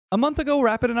A month ago,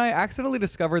 Rapid and I accidentally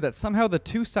discovered that somehow the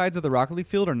two sides of the Rocket League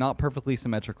field are not perfectly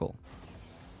symmetrical.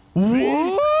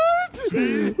 What?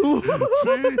 See?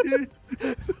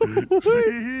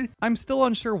 I'm still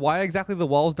unsure why exactly the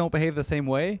walls don't behave the same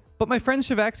way, but my friend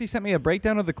Shivaxi sent me a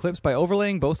breakdown of the clips by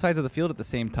overlaying both sides of the field at the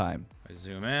same time. I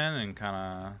zoom in and kind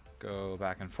of go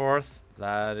back and forth.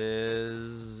 That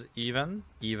is even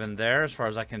there as far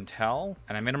as I can tell.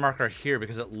 And I made a marker here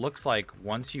because it looks like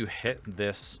once you hit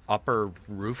this upper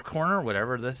roof corner,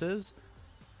 whatever this is,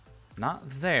 not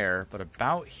there, but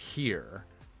about here,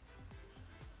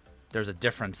 there's a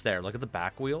difference there. Look at the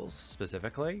back wheels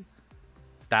specifically.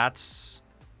 That's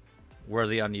where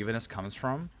the unevenness comes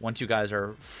from. Once you guys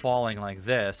are falling like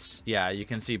this, yeah, you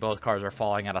can see both cars are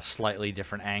falling at a slightly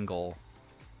different angle,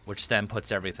 which then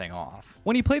puts everything off.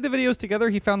 When he played the videos together,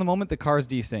 he found the moment the cars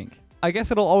desync. I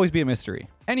guess it'll always be a mystery.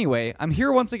 Anyway, I'm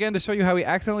here once again to show you how we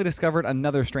accidentally discovered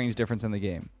another strange difference in the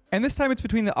game. And this time it's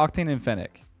between the Octane and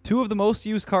Fennec, two of the most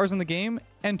used cars in the game,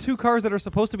 and two cars that are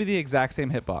supposed to be the exact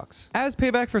same hitbox. As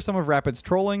payback for some of Rapid's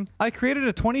trolling, I created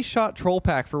a 20-shot troll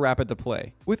pack for Rapid to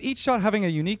play, with each shot having a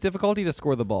unique difficulty to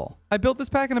score the ball. I built this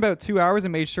pack in about 2 hours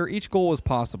and made sure each goal was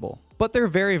possible, but they're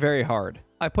very, very hard.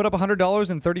 I put up $100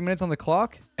 in 30 minutes on the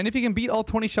clock, and if he can beat all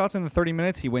 20 shots in the 30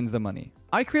 minutes, he wins the money.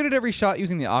 I created every shot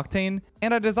using the Octane,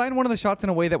 and I designed one of the shots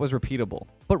in a way that was repeatable.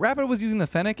 But Rapid was using the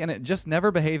Fennec, and it just never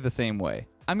behaved the same way.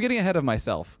 I'm getting ahead of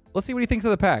myself. Let's see what he thinks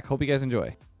of the pack. Hope you guys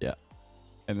enjoy. Yeah.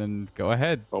 And then go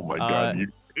ahead. Oh my God.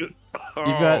 You've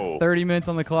got 30 minutes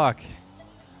on the clock.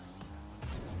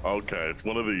 Okay, it's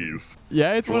one of these.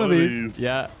 Yeah, it's one of these.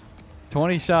 Yeah.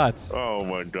 20 shots. Oh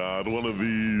my God, one of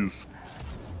these.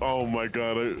 Oh my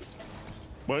God,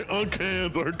 my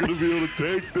uncans aren't gonna be able to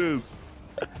take this.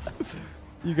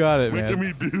 You got it, man. Making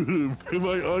me do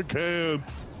my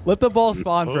uncans. Let the ball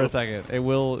spawn for a second. It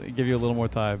will give you a little more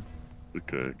time.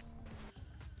 Okay.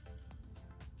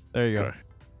 There you go. Okay.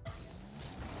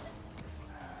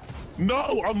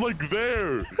 No, I'm like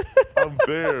there. I'm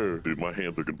there. Dude, my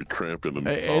hands are gonna be cramping.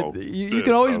 And you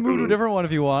can always move to a different one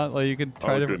if you want. Like you can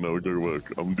try different. No,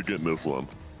 look. I'm getting this one.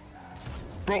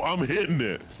 Bro, I'm hitting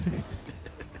it.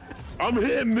 I'm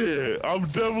hitting it. I'm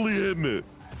definitely hitting it.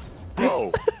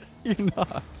 Bro. You're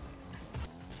not.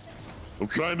 I'm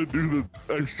trying to do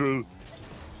the extra.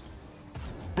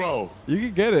 Bro. You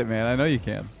can get it, man. I know you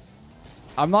can.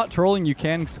 I'm not trolling. You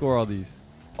can score all these.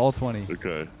 All 20.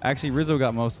 Okay. Actually, Rizzo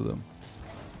got most of them.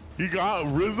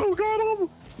 Rizzo got them?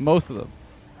 Most of them.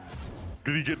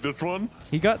 Did he get this one?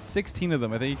 He got 16 of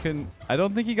them. I think he couldn't. I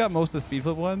don't think he got most of the speed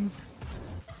flip ones.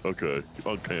 Okay.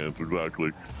 On cans,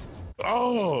 exactly.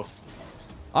 Oh!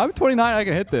 I'm 29. I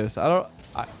can hit this.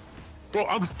 Bro,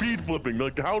 I'm speed flipping.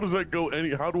 Like, how does that go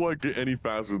how do I get any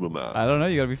faster than that? I don't know.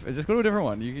 You gotta be. Just go to a different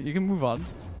one. You can move on.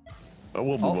 I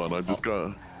won't move on. I just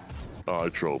got. Oh, I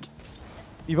trolled.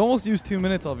 You've almost used 2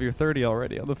 minutes of your 30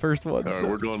 already on the first one. All right,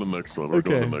 we're going to the next one. We're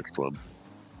going to the next one.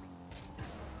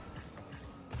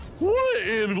 What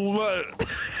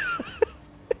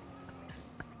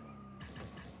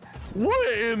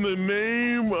in the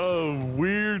name of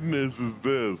weirdness is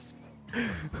this?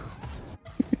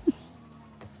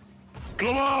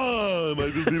 Come on! I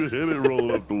just need to hit it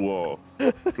rolling up the wall.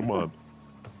 Come on.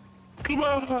 Come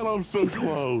on! I'm so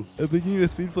close. I think you need a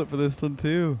speed flip for this one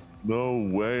too. No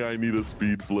way I need a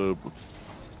speed flip.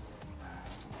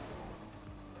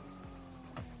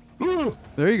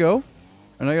 There you go.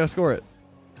 And I gotta score it.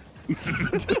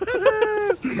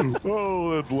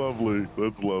 Oh, that's lovely.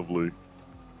 That's lovely.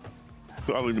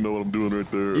 I don't even know what I'm doing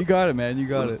right there. You got it, man. You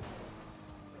got it.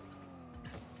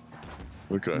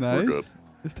 Okay, nice. We're good.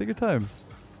 Just take your time.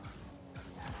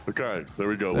 Okay, there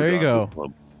we go. There you go.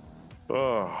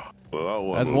 Oh, well, that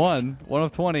one That's was... 1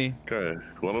 of 20. Okay,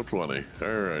 1 of 20.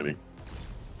 Alrighty.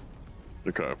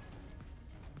 Okay.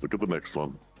 Let's look at the next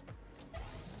one.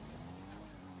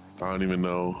 I don't even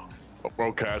know. Oh,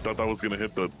 okay, I thought that was gonna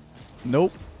hit the...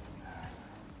 Nope.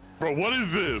 Bro, what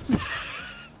is this?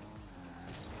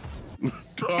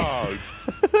 Dog.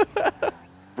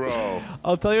 Bro.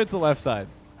 I'll tell you it's the left side.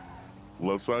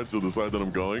 Left side, so the side that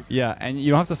I'm going? Yeah, and you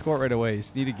don't have to score it right away. You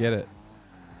just need to get it.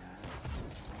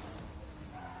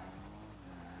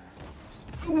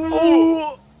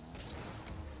 Ooh.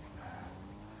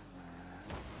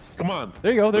 Come on.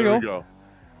 There you go. There you go.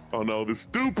 Oh no, this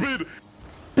stupid.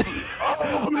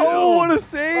 Oh, what a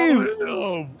save.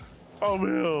 I'm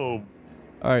him.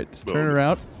 All right, just turn it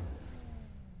around.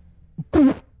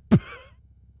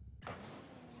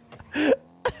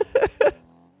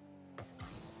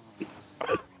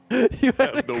 You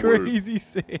had a crazy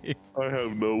save. I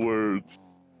have no words.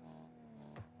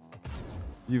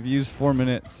 You've used 4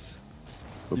 minutes.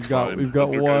 That's We've got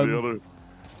okay, one.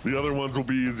 The other ones will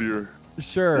be easier.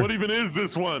 Sure. What even is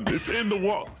this one? It's in the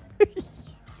wall.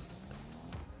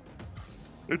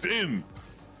 It's in.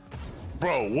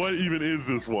 Bro, what even is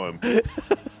this one?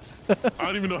 I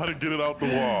don't even know how to get it out the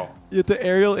wall. You have to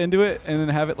aerial into it and then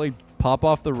have it like pop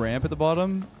off the ramp at the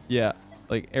bottom. Yeah,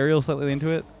 like aerial slightly into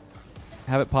it.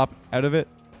 Have it pop out of it.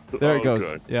 There it goes.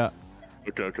 Okay. Yeah.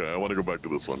 Okay. I want to go back to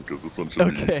this one because this one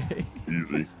should be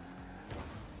easy.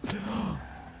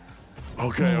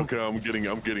 Okay. I'm getting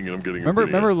it.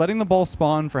 Remember, letting the ball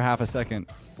spawn for half a second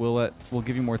will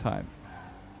give you more time.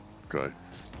 Okay.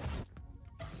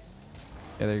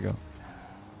 Yeah, there you go.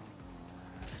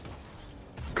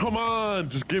 Come on,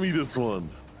 just give me this one.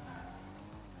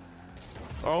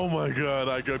 Oh my god,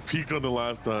 I got peeked on the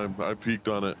last time. I peeked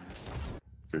on it.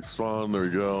 Okay, spawn, there we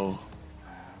go.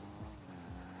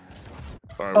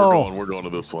 Alright, we're going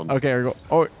to this one. Okay, we're going.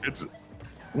 Oh, it's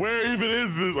where even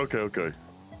is this? Okay.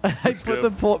 I put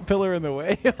the pillar in the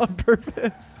way on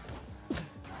purpose.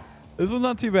 This one's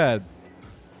not too bad.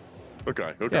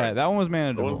 Okay. Yeah, that one was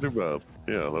manageable. That wasn't too bad.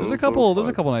 Yeah, there's a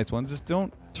couple nice ones. Just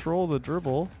don't troll the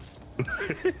dribble.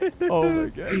 Oh my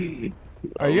god.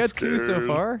 Are you got two so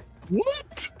far?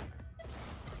 What?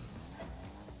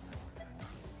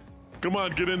 Come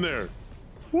on, get in there.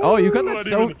 Oh, you got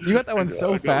that you got that one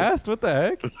so fast? What the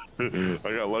heck?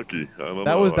 I got lucky. I don't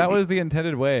know. That was the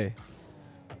intended way.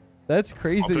 That's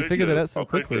crazy that you figured that out so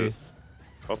quickly.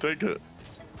 I'll take it.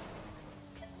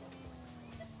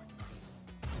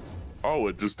 Oh,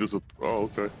 it just oh,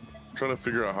 okay. I'm trying to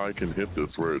figure out how I can hit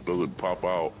this where it doesn't pop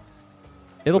out.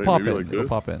 It'll pop in. Like It'll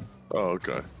pop in. Oh,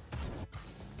 okay.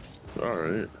 All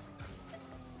right.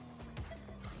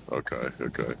 Okay.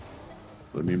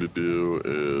 What I need to do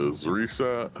is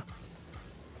reset,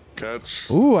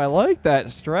 catch. Ooh, I like that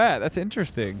strat. That's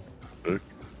interesting.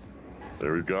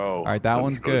 There we go. All right, that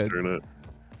one's good. Turn it.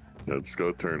 Yeah, just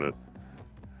go turn it.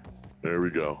 There we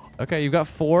go. Okay, you've got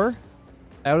 4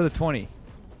 out of the 20.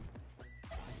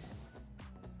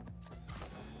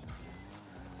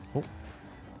 Oh.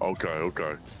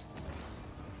 Okay.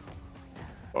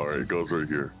 All right, it goes right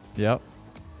here. Yep.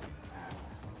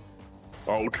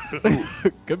 Oh,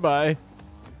 goodbye.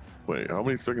 Wait, how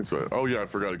many seconds? Oh yeah, I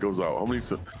forgot it goes out. How many?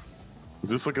 Is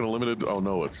this like an unlimited? Oh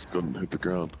no, it doesn't hit the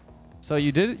ground. So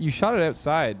you shot it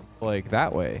outside, like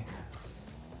that way.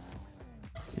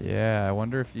 Yeah, I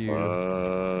wonder if you.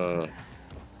 Oh,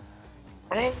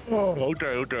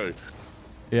 okay.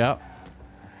 Yeah.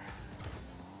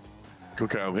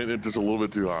 Okay, I'm hitting it just a little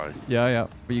bit too high. Yeah.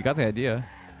 But you got the idea.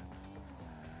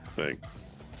 Thing.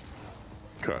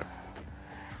 Okay.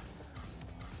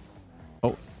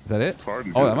 Oh, is that it? It's hard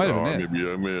to do. Oh, that might have been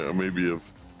it. Maybe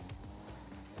if.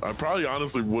 I probably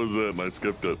honestly was it and I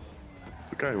skipped it.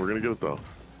 It's okay. We're gonna get it though.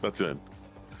 That's in.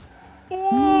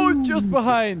 Oh, just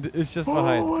behind. It's just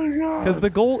behind. Oh my god. Because the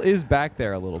goal is back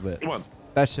there a little bit. Come on.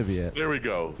 That should be it. There we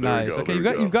go. Nice. Okay,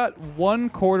 you've got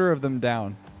 1/4 of them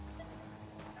down.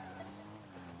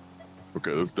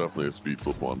 Okay, that's definitely a speed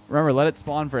flip one. Remember, let it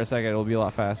spawn for a second. It'll be a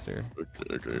lot faster.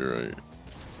 Okay, you're right.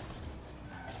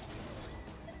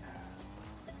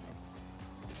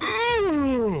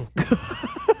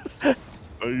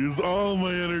 I use all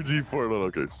my energy for it.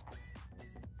 Okay.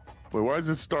 Wait, why is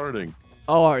it starting?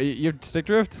 Oh, you're stick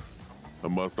drift? I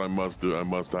must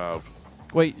have.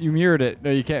 Wait, you mirrored it.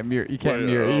 No, you can't mirror. You can't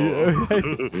mirror. Oh.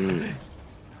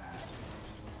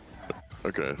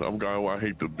 Okay, I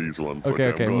hate these ones.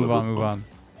 Okay, move on.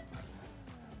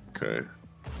 Okay,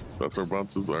 that's our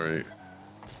bounces. All right,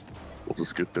 we'll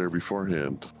just get there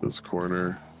beforehand. This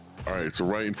corner. All right, so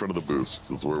right in front of the boost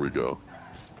is where we go.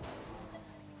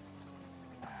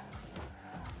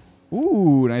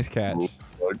 Ooh, nice catch. Ooh,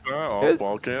 like that, off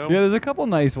ball cam. Yeah, there's a couple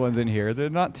nice ones in here.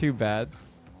 They're not too bad.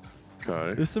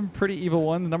 Okay. There's some pretty evil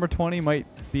ones. Number 20 might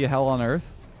be a hell on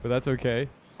earth, but that's okay.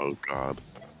 Oh god.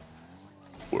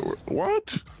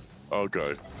 What?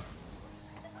 Okay.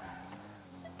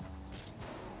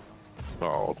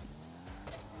 Oh.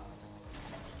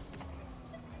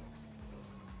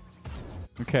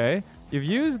 Okay. You've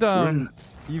used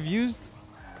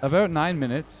about 9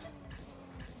 minutes.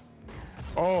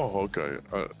 Oh, okay.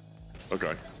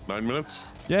 Okay. 9 minutes?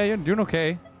 Yeah, you're doing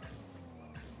okay.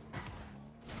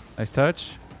 Nice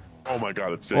touch. Oh my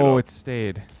god, it stayed Oh, up. it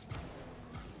stayed.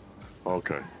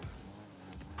 Okay.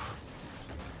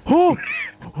 Oh!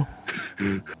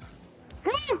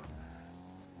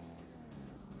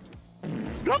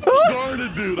 God darn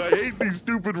it, dude. I hate these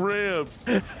stupid ramps.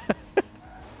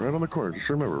 Right on the corner. Just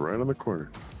remember, right on the corner.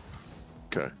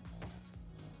 Okay.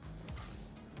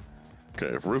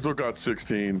 Okay, if Rizzo got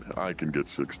 16, I can get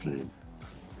 16.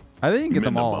 I think you can get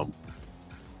them all.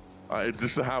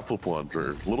 Just the half flip ones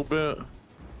are a little bit.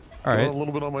 All right. A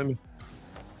little bit on my.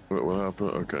 What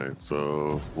happened? Okay,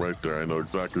 so right there, I know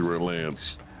exactly where it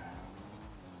lands.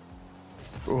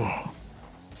 Oh.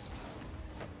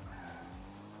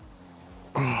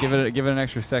 Just give it an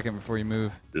extra second before you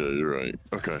move. Yeah, you're right.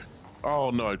 Okay.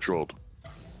 Oh no, I trolled.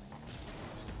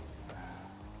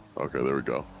 Okay, there we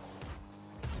go.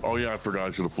 Oh yeah, I forgot.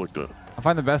 I should have flicked it. I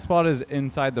find the best spot is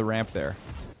inside the ramp there.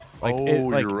 Like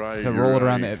you're right. To roll it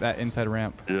around that inside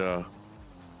ramp. Yeah.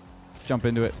 Just jump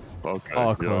into it. Okay.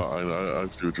 Oh, close. Yeah, I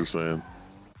see what you're saying.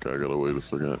 Okay, I gotta wait a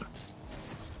second.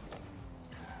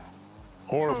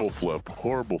 Horrible flip.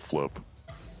 Horrible flip.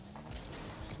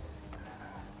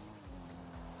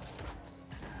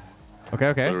 Okay,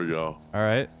 okay. There we go. All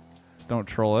right. Just don't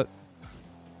troll it.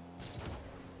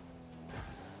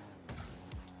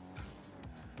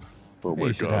 Oh my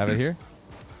You should God, have it here.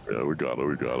 Yeah, we got it.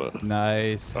 We got it.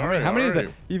 Nice. All right, How many is all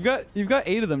that? You've got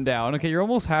 8 of them down. Okay, you're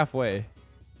almost halfway.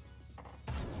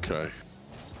 Okay.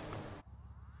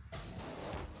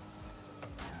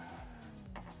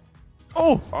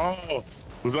 Oh! Oh,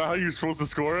 was that how you're supposed to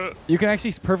score it? You can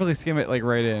actually perfectly skim it like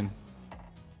right in.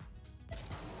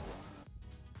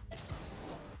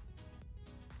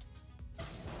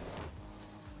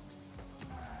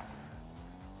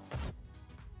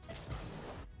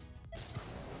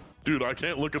 Dude, I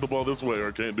can't look at the ball this way or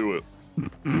I can't do it.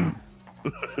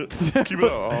 Keep it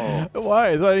up. Oh. Why?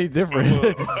 Is that any different?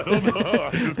 I don't know.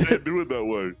 I just can't do it that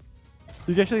way.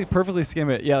 You can actually perfectly skim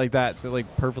it. Yeah, like that. So it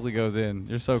like perfectly goes in.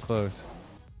 You're so close.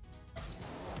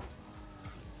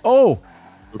 Oh!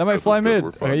 That might fly mid.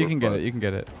 Okay, you can get it. You can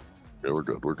get it. Yeah, we're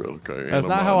good. We're good. Okay. That's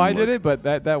not how I did it, but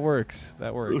that works.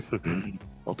 That works.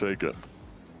 I'll take it.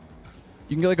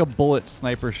 You can get like a bullet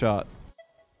sniper shot.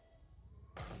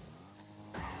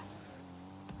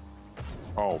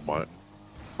 Oh my.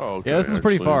 Oh, okay. Yeah, this one's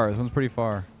pretty actually. far. This one's pretty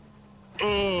far.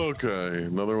 Okay,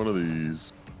 another one of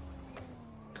these.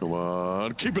 Come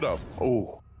on, keep it up.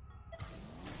 Oh.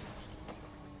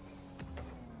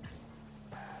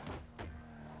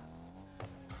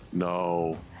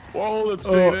 No. Whoa, that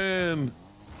stayed in.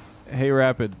 Hey,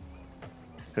 Rapid.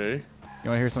 Hey. You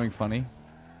want to hear something funny?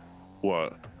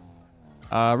 What?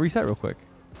 Reset real quick.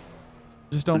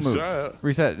 Just don't move.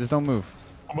 Reset. Just don't move.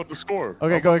 I'm about to score.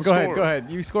 Okay, go ahead.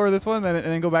 You score this one, and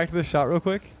then go back to the shot real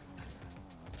quick.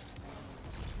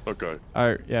 Okay. All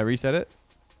right, yeah, reset it.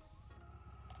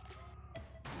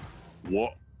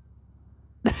 What?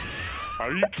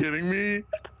 Are you kidding me?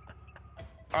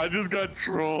 I just got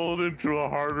trolled into a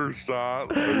harder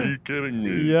shot. Are you kidding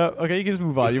me? Yeah. Okay, you can just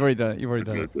move on. You've already done it. You've already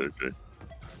done it. Okay.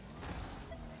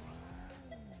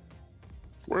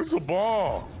 Where's the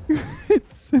ball?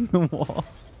 It's in the wall.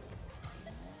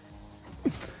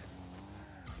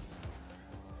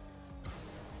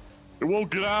 It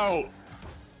won't get out.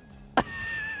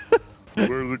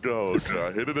 Where's it go? Okay,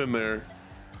 I hit it in there.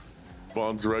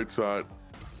 Bond's right side.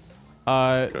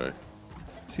 Okay.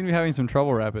 Seem to be having some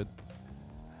trouble, Rapid.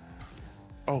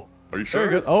 Oh, are you sure?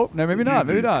 Very good. Oh, no, maybe not.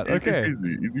 Maybe not. Easy Okay.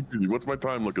 Easy peasy. What's my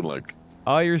time looking like?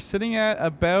 You're sitting at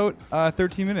about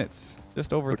 13 minutes.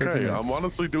 Just over 13 minutes. I'm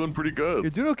honestly doing pretty good.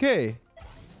 You're doing okay.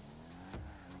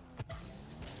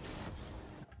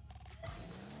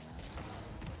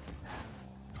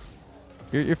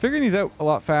 You're figuring these out a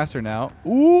lot faster now.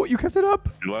 Ooh, you kept it up.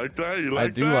 You like that? You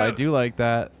like that? I do like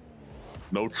that.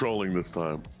 No trolling this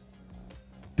time.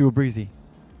 Do a breezy.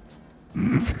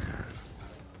 No,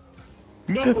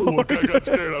 I got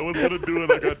scared. I wasn't gonna do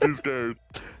it. I got too scared.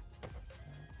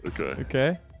 Okay.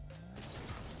 Okay.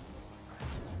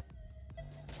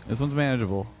 This one's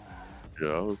manageable.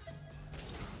 Yeah.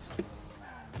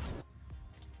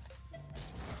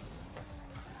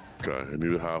 Okay, I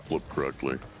need a half flip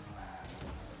correctly.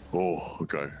 Oh,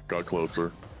 okay. Got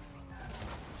closer.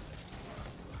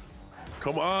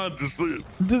 Come on, just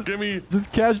give me. Just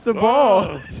catch the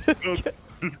ball.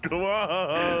 Just come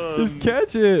on. Just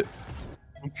catch it.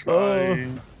 I'm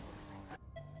trying.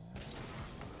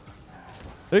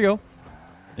 There you go.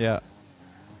 Yeah.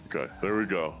 Okay, there we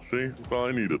go. See, that's all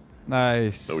I needed.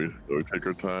 Nice. Now we take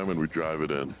our time and we drive it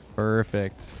in.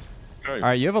 Perfect. Okay. All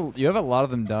right, you have a lot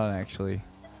of them done actually.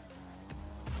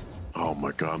 Oh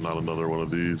my God, not another one of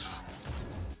these.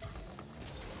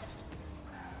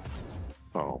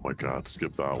 Oh my God,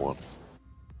 skip that one.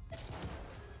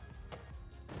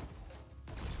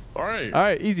 All right. All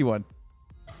right, easy one.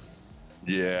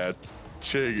 Yeah,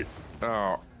 Chig.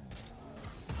 Oh.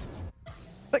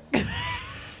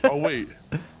 Oh wait.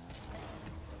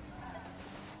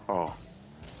 Oh.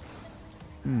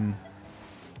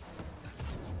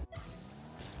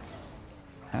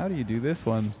 How do you do this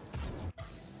one?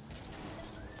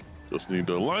 Just need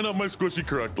to line up my squishy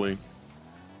correctly.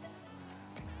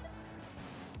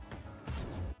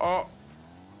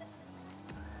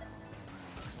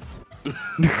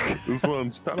 This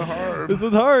one's kind of hard. This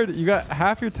was hard. You got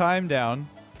half your time down.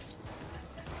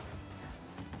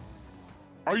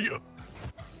 Are you?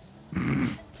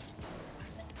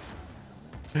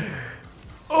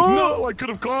 Oh! No, I could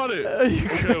have caught it. You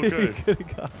Okay.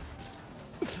 could've got-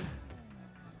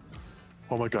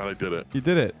 Oh my god, I did it. You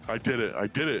did it. I did it. I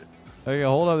did it. Okay,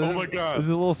 hold on. Oh my God. This is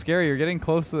a little scary. You're getting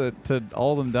close to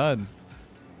all of them done.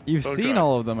 You've seen Okay.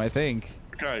 all of them, I think.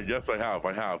 Okay, yes, I have.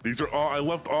 I have. These are all. I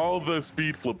left all the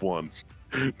speed flip ones.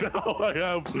 Now I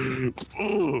have.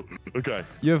 Ooh. Okay.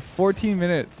 You have 14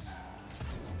 minutes.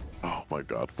 Oh my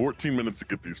god, 14 minutes to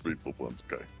get these speed flip ones.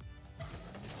 Okay.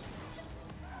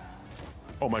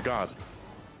 Oh my god.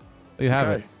 You have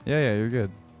Okay. it. Yeah, you're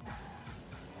good.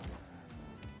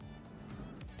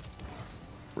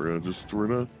 We're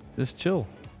gonna Just chill.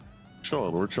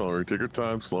 chilling. We're chilling. We're gonna take our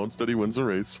time. Slow and steady wins the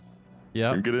race. Yeah.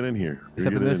 We're gonna get it in here.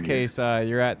 Except in this case,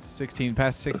 you're at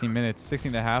past 16 minutes,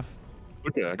 16 and a half.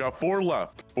 Okay, I got 4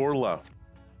 left. 4 left.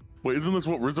 Wait, isn't this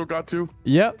what Rizzo got to?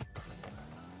 Yep.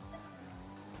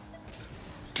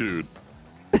 Dude.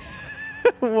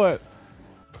 What?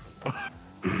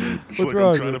 It's What's like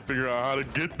wrong, I'm trying dude? to figure out how to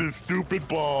get this stupid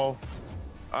ball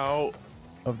out.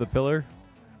 Of the pillar?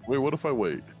 Wait, what if I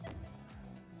wait?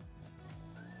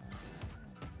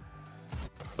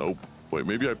 Nope. Wait,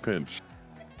 maybe I pinch.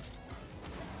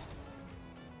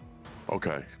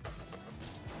 Okay.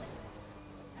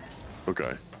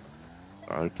 Okay.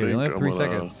 I Okay, think you only have I'm 3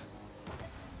 gonna- seconds.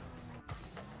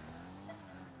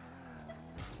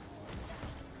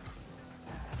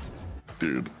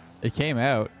 Dude. It came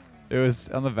out. It was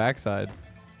on the backside.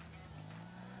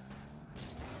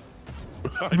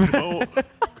 I know.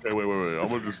 Okay, wait. I'm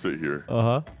gonna just sit here.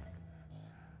 Uh-huh.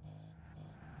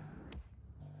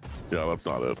 Yeah, that's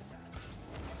not it.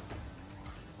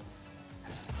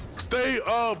 Stay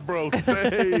up, bro.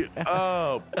 Stay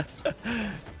up.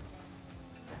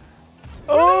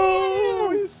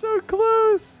 Oh, he's so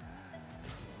close.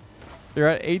 You're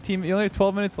at 18. You only have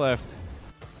 12 minutes left.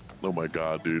 Oh my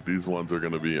god, dude. These ones are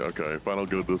gonna be okay. If I don't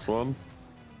get this one,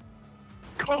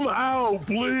 come out,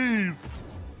 please.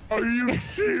 Are you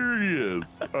serious?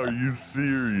 Are you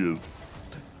serious?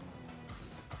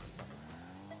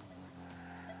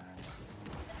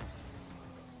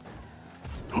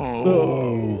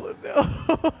 Oh, no.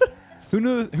 Who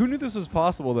knew this was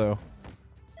possible though?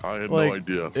 I had Like, no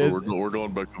idea. So we're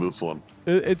going back to this one.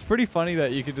 It's pretty funny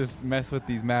that you could just mess with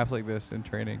these maps like this in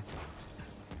training.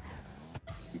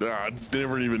 I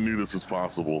never even knew this was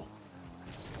possible.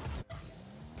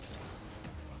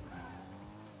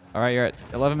 All right, you're at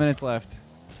 11 minutes left.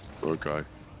 Okay.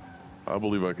 I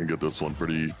believe I can get this one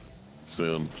pretty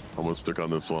soon. I'm gonna stick on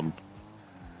this one.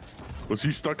 Was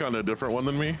he stuck on a different one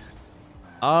than me?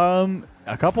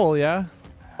 A couple, yeah.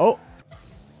 Oh,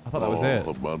 I thought that was it.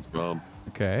 The bounce down.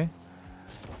 Okay.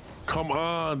 Come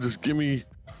on, just give me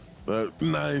that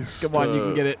nice. Come on, you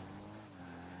can get it.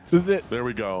 This is it. There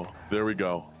we go. There we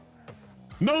go.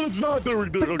 No, it's not. There we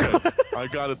go. Okay. I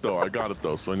got it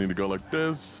though. So I need to go like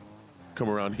this. Come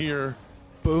around here.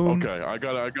 Boom. Okay, I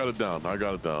got it down.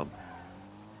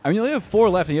 I mean, you only have 4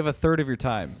 left, and you have a third of your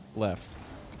time left.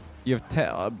 You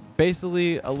have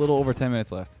basically a little over 10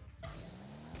 minutes left.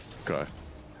 Okay.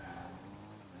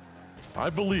 I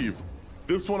believe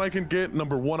this one I can get.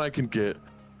 Number 1 I can get.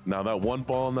 Now that one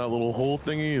ball in that little hole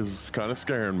thingy is kind of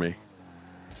scaring me.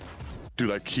 Dude,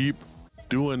 I keep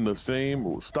doing the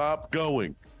same. Stop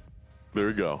going. There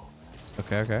we go.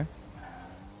 Okay.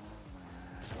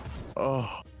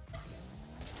 Oh.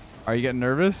 Are you getting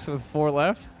nervous with 4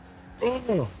 left?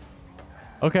 Oh.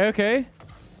 Okay.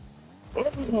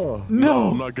 Oh. No.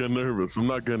 I'm not getting nervous.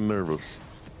 You're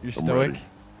I'm stoic? ready.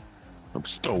 I'm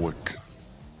stoic.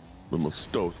 I'm a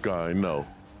stoic guy, no.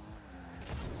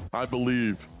 I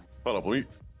believe. Hold up, let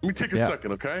me take a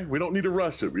second, okay? We don't need to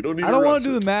rush it. I don't want to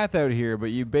do the math out here,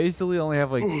 but you basically only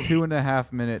have like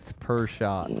 2.5 minutes per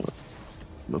shot.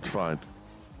 That's fine.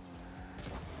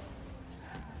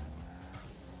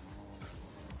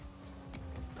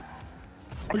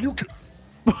 Are you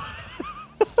 9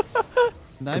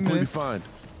 completely minutes. fine?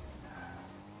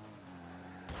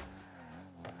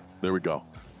 There we go.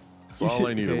 That's You all should-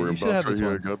 I needed. okay, We're you in should have bounce this right here.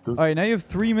 I one. got this. All right, now you have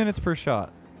 3 minutes per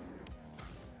shot.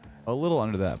 A little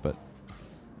under that, but.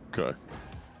 Okay.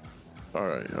 All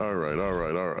right. All right.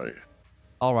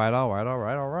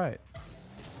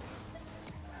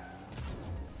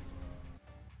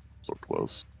 So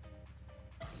close.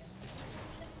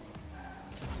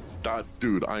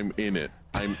 Dude, I'm in it.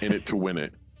 I'm in it to win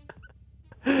it.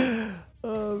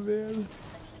 Oh, man.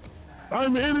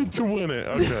 I'm in it to win it.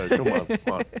 Okay, come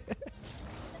on.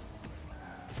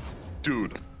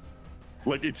 Dude.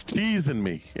 Like, it's teasing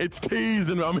me. It's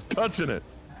teasing me. I'm touching it.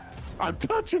 I'm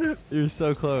touching it. You're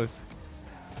so close.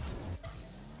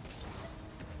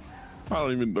 I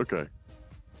don't even, okay.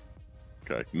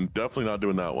 Okay, definitely not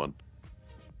doing that one.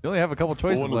 You only have a couple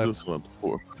choices What one left. is this one?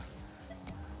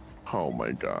 Oh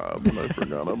my god, I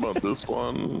forgot about this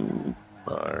one.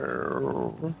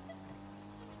 No.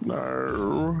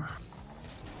 No.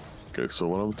 Okay, so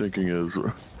what I'm thinking is...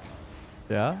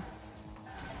 Yeah?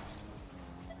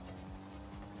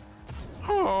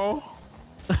 Oh.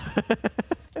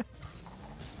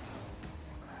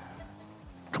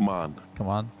 Come on. Come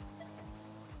on.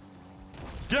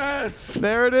 Yes!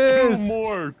 There it is.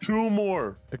 Two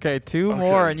more. Okay, two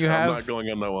more, and you I'm have. not going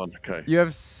on that one. Okay. You have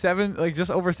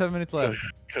just over 7 minutes left.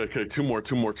 Okay, two more.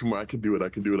 I can do it. I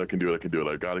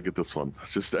gotta get this one.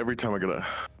 It's just every time I gotta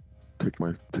take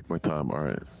my time. All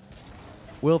right.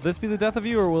 Will this be the death of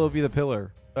you, or will it be the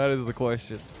pillar? That is the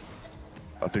question.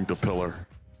 I think the pillar.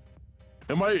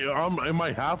 Am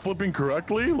I half flipping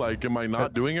correctly? Like, am I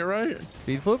not doing it right?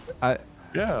 Speed flip?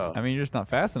 Yeah. I mean, you're just not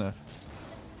fast enough.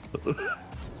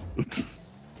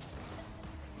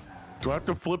 Do I have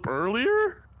to flip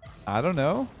earlier? I don't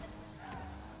know.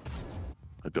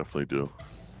 I definitely do.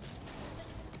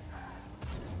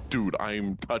 Dude,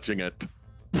 I'm touching it.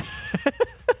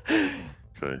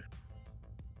 Okay.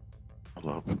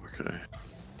 Hold up. Okay.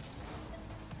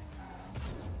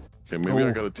 Okay, maybe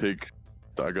I gotta take.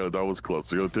 That was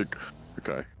close. I gotta take.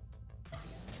 Okay.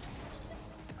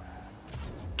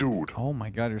 Dude. Oh my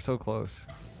god, you're so close.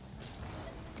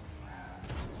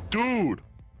 Dude.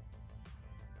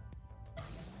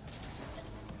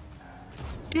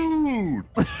 Dude.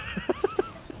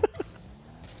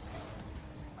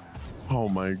 Oh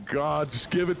my god, just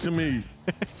give it to me.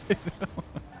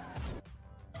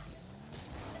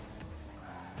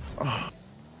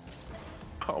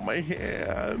 Oh, my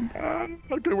hand.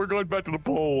 Okay, we're going back to the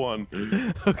pole one.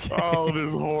 Okay. Oh,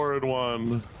 this horrid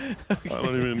one. Okay. I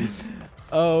don't even.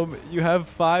 You have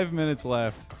 5 minutes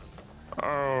left.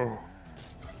 Oh.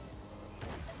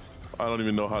 I don't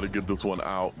even know how to get this one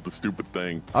out. The stupid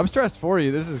thing. I'm stressed for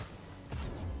you. This is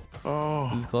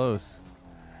Oh. close.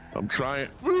 I'm trying.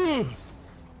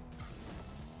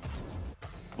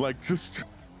 Like, just.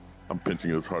 I'm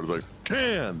pinching it as hard as I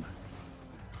can.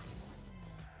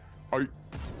 Are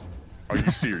you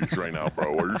serious right now,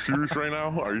 bro? Are you serious right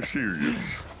now? Are you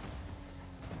serious?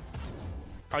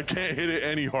 I can't hit it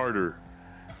any harder.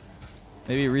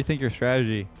 Maybe rethink your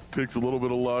strategy. Takes a little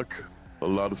bit of luck, a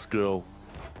lot of skill.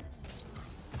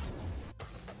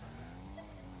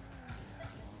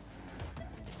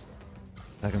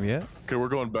 That can be it? Okay, we're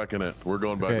going back in it. We're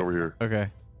going back over here. Okay.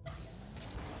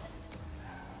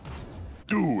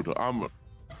 Dude,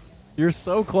 You're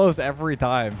so close every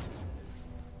time.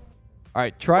 All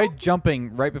right, try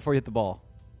jumping right before you hit the ball.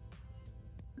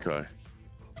 Okay.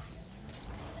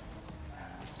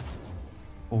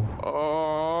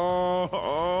 Oh,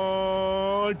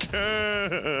 I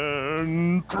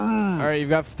can't. All right, you've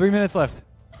got 3 minutes left.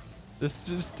 Just,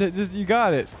 you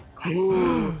got it.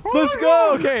 Let's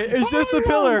go. Okay, it's just the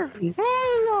pillar.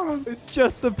 Oh my god. It's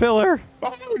just the pillar.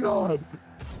 Oh my god.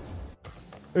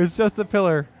 It's just the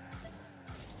pillar.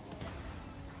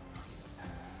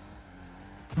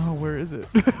 Oh, where is it?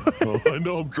 Oh, I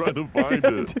know. I'm trying to find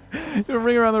it. You're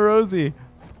ring around the rosy.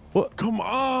 What? Come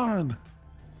on.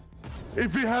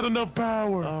 If it had enough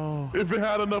power. Oh. If it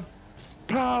had enough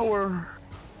power.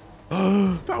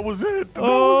 That was it. That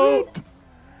Oh. was it.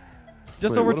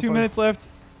 Just Wait, over what 2 if minutes left.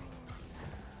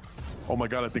 Oh my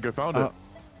god, I think I found it.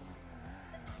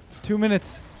 2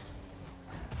 minutes.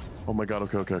 Oh my god,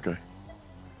 okay. I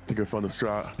think I found the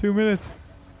strat. 2 minutes.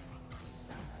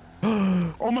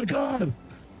 Oh my god.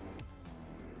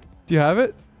 Do you have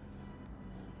it?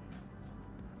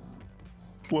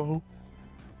 Slow.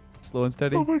 Slow and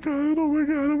steady. Oh my god,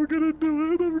 I'm gonna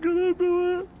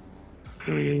do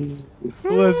it.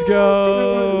 Let's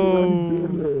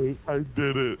go. I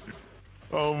did it.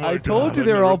 Oh my god. I told you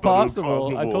they were all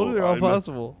possible. I told you they were all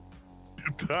possible.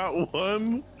 That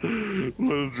one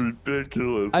was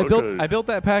ridiculous. I built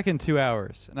that pack in 2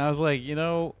 hours, and I was like, you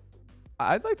know,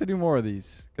 I'd like to do more of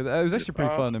these because it was actually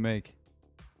pretty fun to make.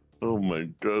 Oh my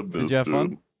goodness. Did you have fun?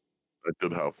 Dude. I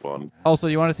did have fun. Also,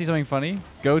 you want to see something funny?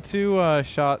 Go to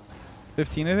shot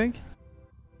 15, I think.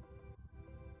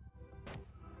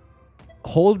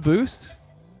 Hold boost,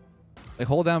 like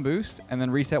hold down boost, and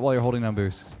then reset while you're holding down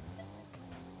boost,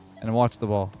 and watch the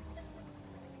ball.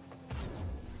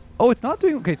 Oh, it's not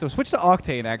doing okay. So switch to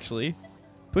Octane actually.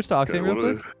 Switch to Octane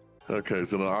real quick. Okay,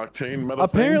 is it an Octane meta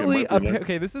Apparently, thing?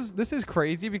 okay, this is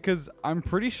crazy because I'm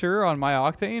pretty sure on my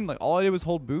Octane, like all I did was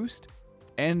hold boost,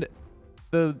 and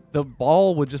the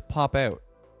ball would just pop out.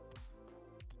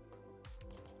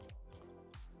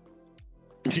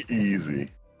 Easy.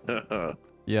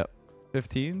 Yep.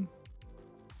 15.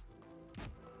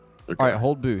 Okay. All right,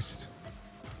 hold boost.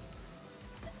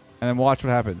 And then watch what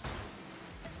happens.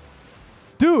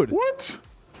 Dude! What?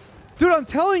 Dude, I'm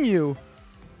telling you,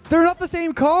 they're not the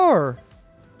same car.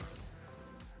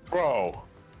 Bro.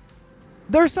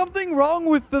 There's something wrong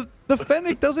with the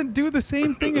Fennec doesn't do the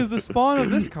same thing as the spawn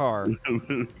of this car.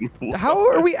 How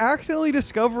are we accidentally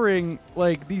discovering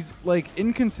like these like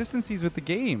inconsistencies with the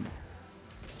game?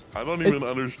 I don't even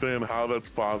understand how that's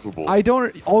possible. I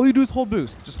don't. All you do is hold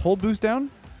boost. Just hold boost down.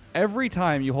 Every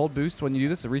time you hold boost when you do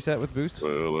this, a reset with boost.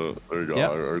 There you go.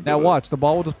 Yep. Now watch, the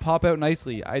ball will just pop out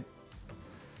nicely.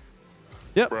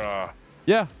 Yep. Bruh.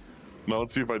 Yeah. Now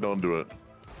let's see if I don't do it.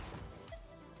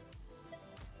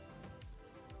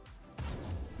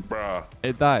 Bruh.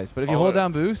 It dies. But if you hold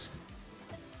down boost,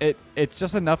 it's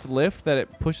just enough lift that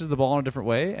it pushes the ball in a different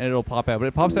way and it'll pop out. But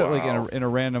it pops out like in a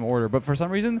random order. But for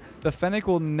some reason, the Fennec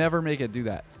will never make it do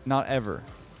that. Not ever.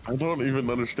 I don't even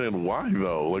understand why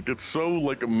though. Like it's so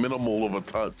like a minimal of a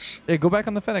touch. Hey, go back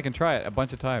on the Fennec and try it a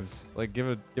bunch of times. Like give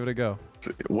it a go.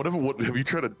 What have you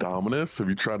tried a Dominus? Have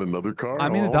you tried another car? I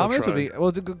mean, the Dominus would be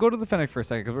well. Go to the Fennec for a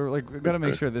second because we gotta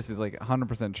make sure this is like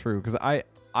 100% true. Because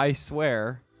I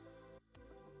swear,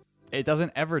 it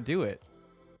doesn't ever do it.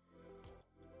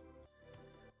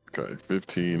 Okay,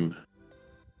 15.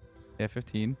 Yeah,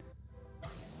 15.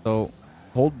 So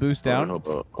hold boost down.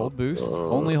 Hold boost.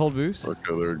 Only hold boost. Okay,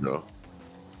 there you go.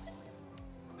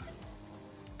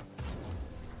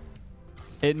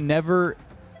 It never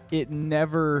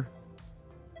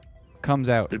comes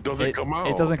out. It doesn't come out.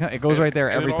 It doesn't come. It goes right there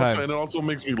every time. And it also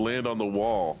makes me land on the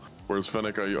wall. Whereas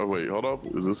Fennec, oh wait, hold up.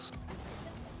 Is this?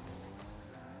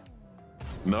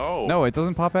 No. No, it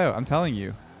doesn't pop out. I'm telling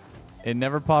you, it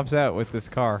never pops out with this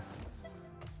car.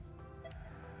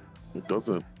 It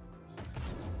doesn't.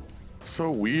 It's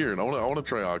so weird. I want to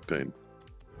try Octane.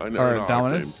 I know. Or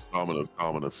Dominus?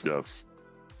 Dominus. Yes.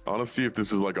 I want to see if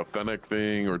this is like a Fennec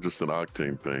thing or just an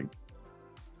Octane thing.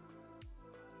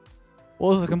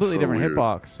 Well, it's a completely so different weird.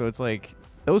 hitbox, so it's like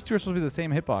those two are supposed to be the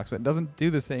same hitbox, but it doesn't do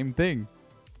the same thing.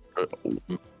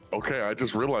 Okay, I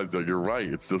just realized that you're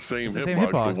right. It's the same It's the hitbox. same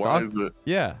hitbox. So why is it?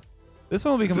 Yeah, this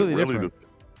one will be Is it completely really different.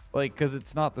 Like, because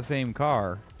it's not the same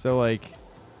car, so like,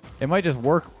 it might just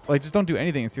work. Like, just don't do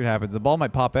anything and see what happens. The ball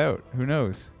might pop out. Who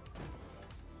knows?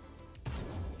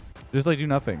 Just like do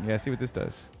nothing. Yeah, see what this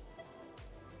does.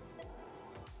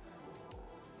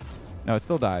 No, it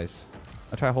still dies.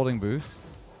 I'll try holding boost.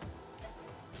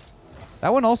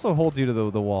 That one also holds you to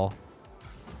the wall.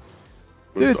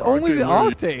 Dude, it's only the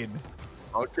Octane.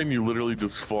 Octane, you literally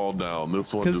just fall down.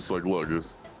 This one just like, look.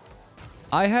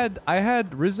 I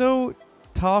had Rizzo,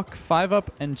 Talk,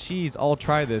 5-Up, and Cheese all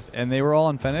try this, and they were all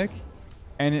on Fennec,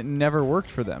 and it never worked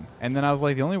for them. And then I was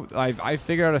like, I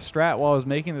figured out a strat while I was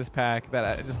making this pack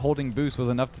that just holding boost was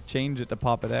enough to change it to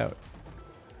pop it out.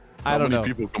 I don't know. How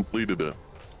many people completed it?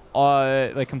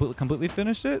 Like completely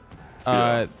finished it.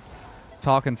 Yeah.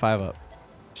 Talk and 5-Up.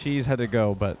 Cheese had to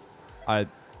go, but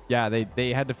yeah,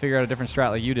 they had to figure out a different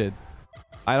strat like you did.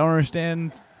 I don't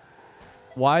understand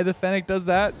why the Fennec does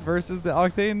that versus the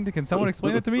Octane. Can someone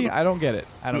explain it to me? I don't get it.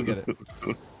 I don't get it.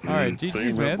 All right,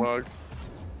 GG's, man.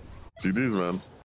 GG's, man.